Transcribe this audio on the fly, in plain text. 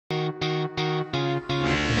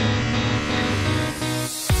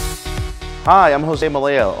Hi, I'm Jose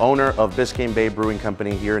Maleo, owner of Biscayne Bay Brewing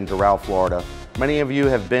Company here in Doral, Florida. Many of you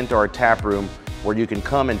have been to our tap room where you can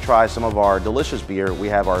come and try some of our delicious beer. We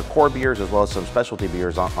have our core beers as well as some specialty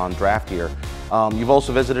beers on draft here. You've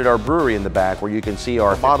also visited our brewery in the back where you can see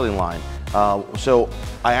our bottling line. So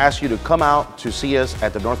I ask you to come out to see us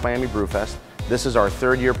at the North Miami BrewFest. This is our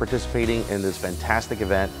third year participating in this fantastic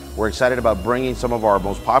event. We're excited about bringing some of our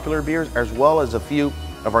most popular beers as well as a few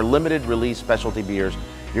of our limited release specialty beers.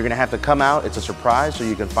 You're going to have to come out. It's a surprise, so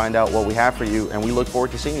you can find out what we have for you, and we look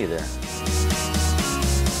forward to seeing you there.